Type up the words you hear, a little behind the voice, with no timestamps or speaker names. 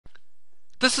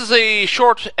This is a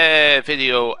short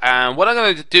video, and what I'm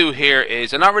going to do here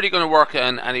is I'm not really going to work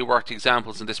on any worked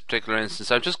examples in this particular instance.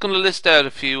 I'm just going to list out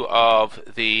a few of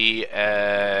the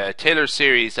Taylor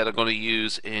series that I'm going to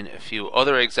use in a few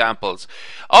other examples.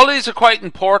 All these are quite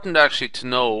important actually to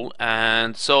know,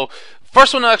 and so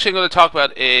first one actually I'm going to talk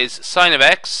about is sine of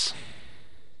x.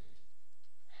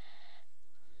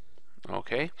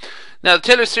 Okay, now the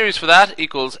Taylor series for that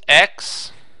equals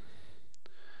x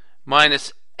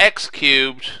minus x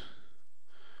cubed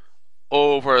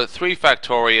over 3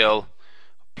 factorial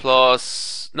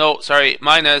minus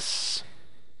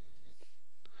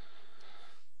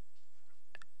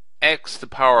x to the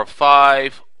power of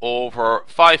 5 over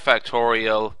 5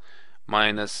 factorial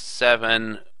minus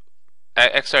 7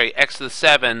 x to the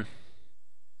 7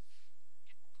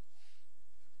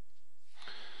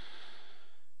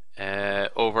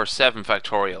 over 7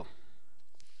 factorial.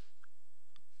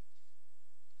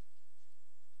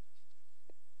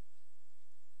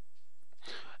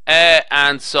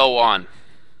 And so on.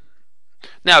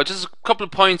 Now, just a couple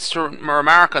of points to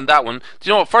remark on that one. Do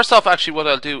you know what? First off, actually, what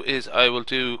I'll do is I will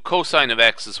do cosine of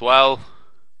x as well,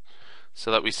 so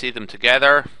that we see them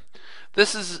together.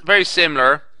 This is very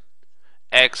similar,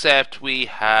 except we're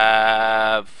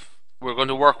going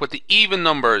to work with the even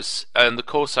numbers and the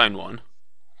cosine one.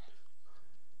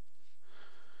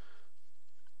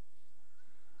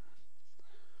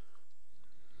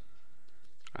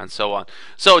 And so on.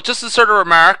 So just a sort of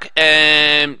remark,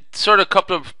 sort of a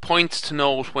couple of points to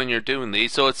note when you're doing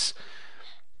these. So this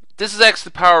is x to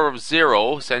the power of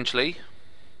 0 essentially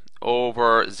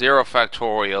over 0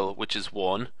 factorial, which is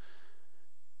 1.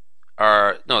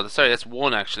 Or no, sorry, that's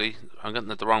 1 actually. I'm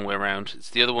getting it the wrong way around. It's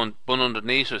the other one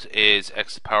underneath it is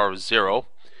x to the power of 0.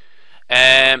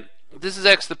 This is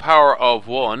x to the power of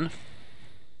 1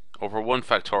 over 1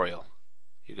 factorial,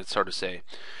 you could sort of say.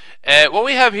 What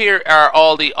we have here are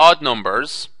all the odd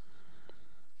numbers,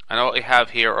 and what we have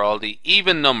here are all the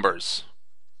even numbers.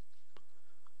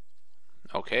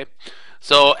 Okay,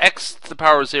 so x to the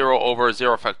power of 0 over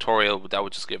 0 factorial, that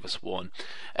would just give us 1.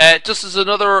 Just as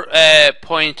another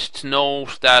point to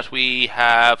note that we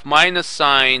have minus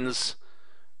signs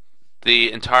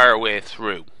the entire way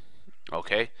through,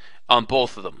 okay, on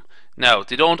both of them. Now,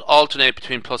 they don't alternate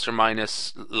between plus or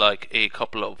minus like a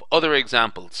couple of other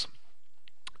examples.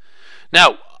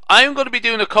 Now, I'm going to be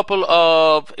doing a couple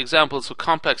of examples of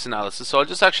complex analysis, so I'll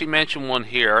just actually mention one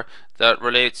here that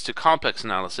relates to complex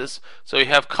analysis. So we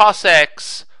have cos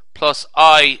x plus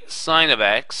I sine of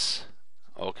x.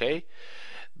 Okay,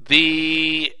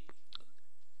 the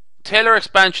Taylor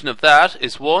expansion of that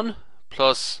is 1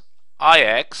 plus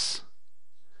ix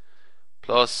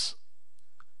plus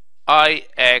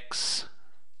ix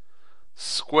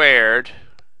squared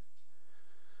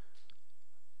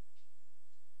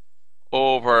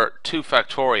over 2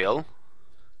 factorial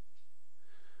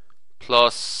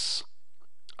plus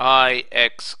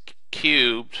ix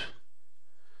cubed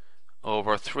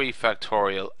over 3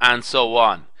 factorial, and so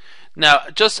on. Now,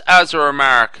 just as a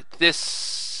remark,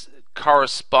 this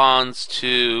corresponds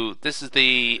to, this is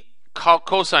the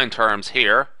cosine terms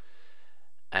here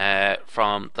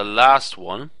from the last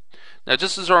one. Now,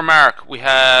 just as a remark, we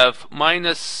have we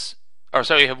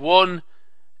have 1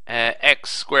 x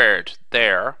squared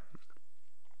there,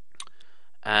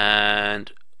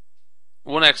 and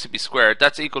 1x to be squared,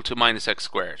 that's equal to minus x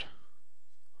squared,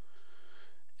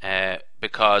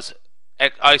 because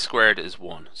I squared is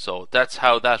 1. So that's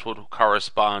how that would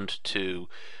correspond to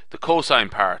the cosine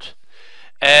part.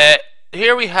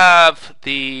 Here we have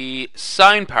the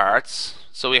sine parts.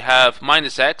 So we have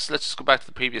minus x. Let's just go back to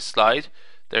the previous slide.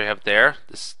 There you have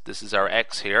this is our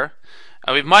x here,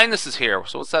 and we have minuses here.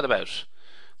 So what's that about?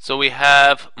 So we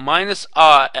have minus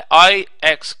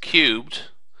ix cubed.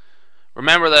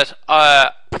 Remember that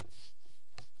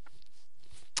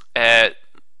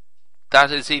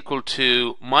that is equal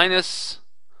to minus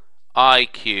I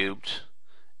cubed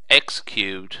x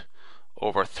cubed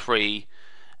over 3.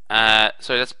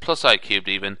 So that's plus I cubed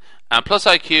even, and plus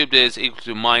I cubed is equal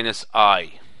to minus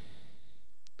I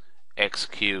x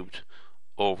cubed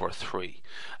over 3.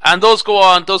 And those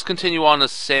continue on the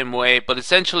same way, but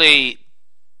essentially,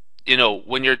 you know,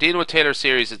 when you're dealing with Taylor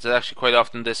series, it's actually quite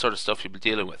often this sort of stuff you'll be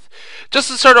dealing with. Just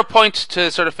a sort of point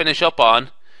to sort of finish up on,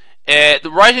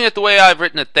 writing it the way I've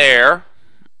written it there,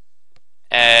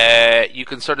 you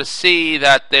can sort of see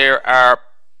that there are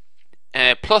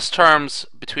plus terms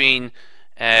between,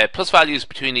 plus values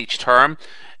between each term.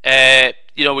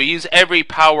 You know, we use every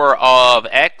power of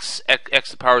x to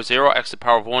the power of 0, x to the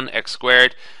power of 1, x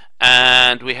squared,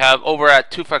 and we have over at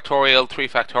 2 factorial, 3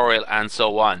 factorial, and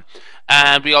so on.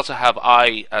 and we also have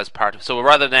I as part of it. So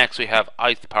rather than x, we have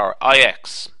I to the power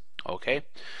ix. Okay.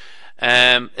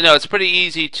 It's pretty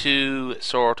easy to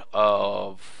sort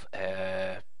of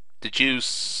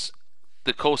deduce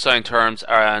the cosine terms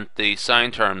and the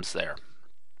sine terms there.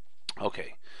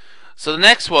 Okay. So the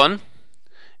next one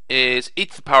is e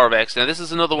to the power of x. Now this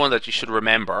is another one that you should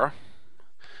remember.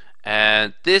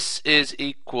 And this is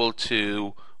equal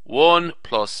to 1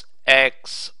 plus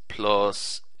x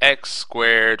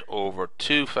squared over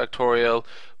 2 factorial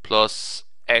plus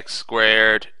x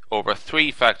squared over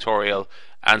 3 factorial,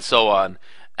 and so on.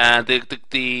 And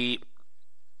the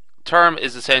term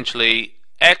is essentially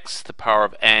x to the power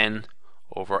of n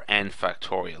over n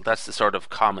factorial. That's the sort of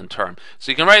common term.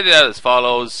 So you can write it out as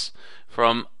follows: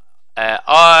 from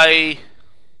I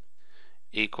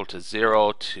equal to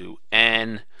 0 to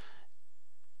n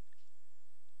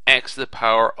x to the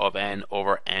power of n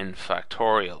over n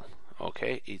factorial.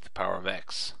 Okay, e to the power of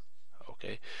x.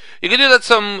 Okay, you can do that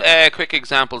some quick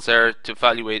examples there to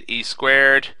evaluate e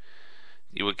squared.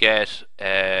 You would get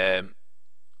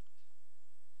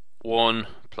 1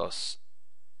 plus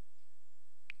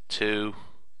 2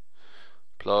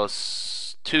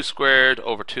 plus 2 squared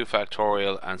over 2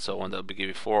 factorial, and so on. That'll give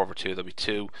you 4 over 2. That'll be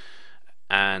 2,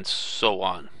 and so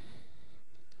on.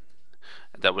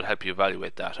 That would help you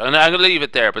evaluate that. And I'm going to leave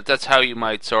it there, but that's how you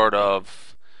might sort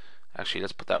of... Actually,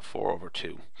 let's put that 4 over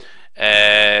 2.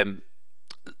 I'm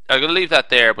going to leave that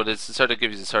there, but it sort of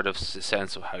gives you a sort of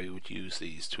sense of how you would use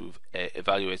these to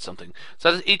evaluate something.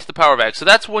 So that's e to the power of x. So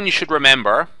that's one you should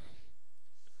remember.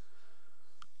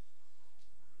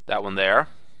 That one there.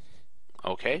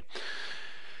 Okay.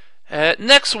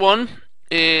 Next one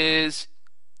is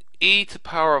e to the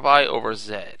power of I over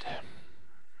z.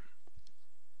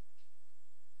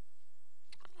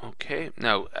 Okay,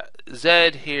 now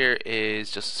z here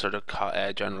is just a sort of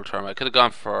general term. I could have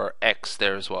gone for x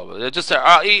there as well, but just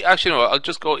actually no, I'll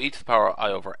just go e to the power of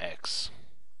I over x.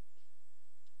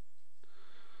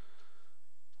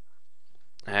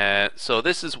 So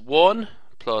this is 1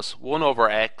 plus 1 over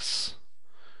x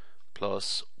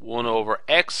plus 1 over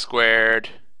x squared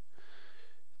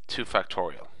 2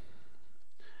 factorial.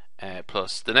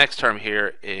 Plus the next term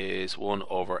here is 1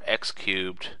 over x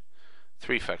cubed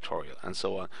 3 factorial, and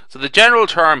so on. So the general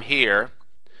term here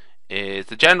is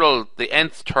the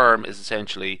nth term is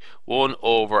essentially 1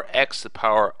 over x to the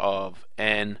power of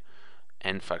n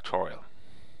factorial.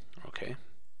 Okay,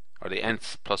 or the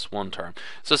nth plus 1 term.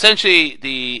 So essentially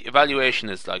the evaluation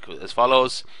is like as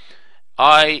follows: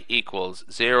 I equals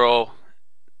 0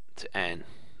 to n,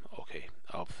 okay,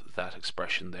 of that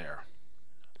expression there.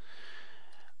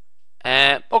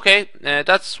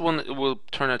 That's one that will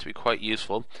turn out to be quite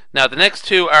useful. Now the next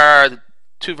two are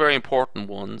two very important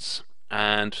ones,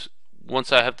 and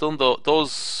once I have done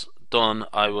those done,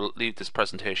 I will leave this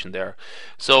presentation there.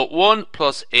 So 1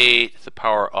 plus a to the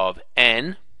power of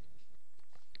n,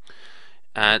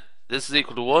 and this is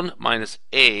equal to 1 minus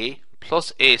a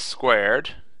plus a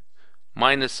squared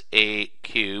minus a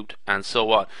cubed, and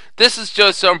so on. This is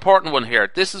just an important one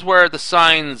here. This is where the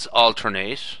signs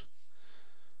alternate.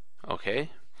 Okay,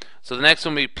 so the next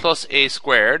one will be plus a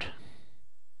squared,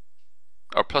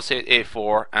 or plus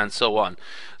a4, and so on.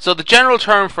 So the general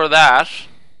term for that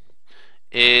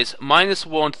is minus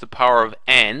 1 to the power of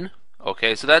n.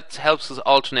 Okay, so that helps us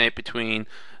alternate between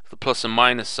the plus and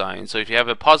minus sign. So if you have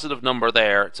a positive number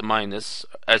there, it's a minus.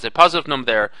 As a positive number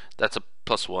there, that's a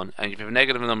plus 1. And if you have a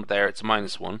negative number there, it's a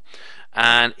minus 1.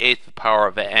 And a to the power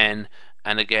of n.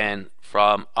 And again,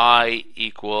 from I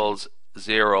equals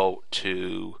 0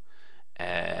 to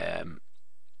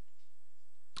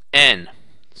n.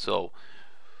 So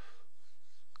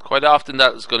quite often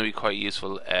that is going to be quite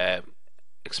useful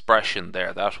expression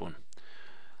there, that one.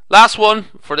 Last one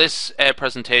for this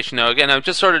presentation. Now again, I'm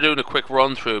just sort of doing a quick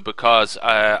run through because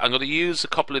I'm going to use a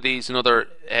couple of these in other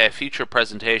future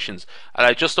presentations, and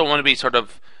I just don't want to be sort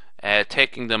of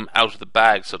taking them out of the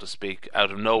bag, so to speak,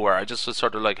 out of nowhere. I just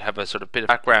sort of like have a sort of bit of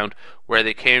background where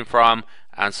they came from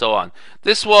and so on.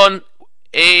 This one,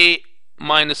 a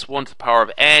minus 1 to the power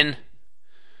of n,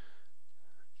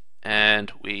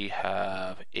 and we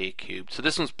have a cubed. So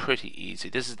this one's pretty easy.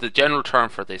 This is the general term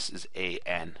for this is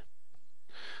an.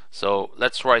 So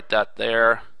let's write that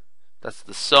there. That's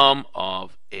the sum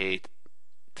of a to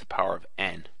the power of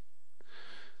n.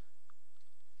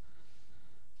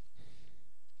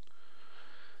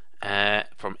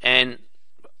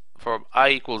 From I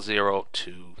equals 0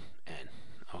 to n.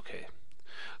 Okay.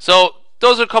 So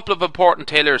those are a couple of important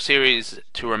Taylor series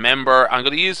to remember. I'm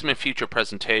going to use them in future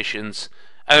presentations.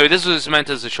 Anyway, this was meant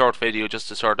as a short video just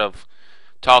to sort of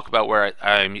talk about where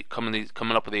I'm coming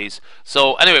up with these.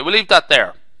 So anyway, we'll leave that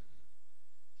there.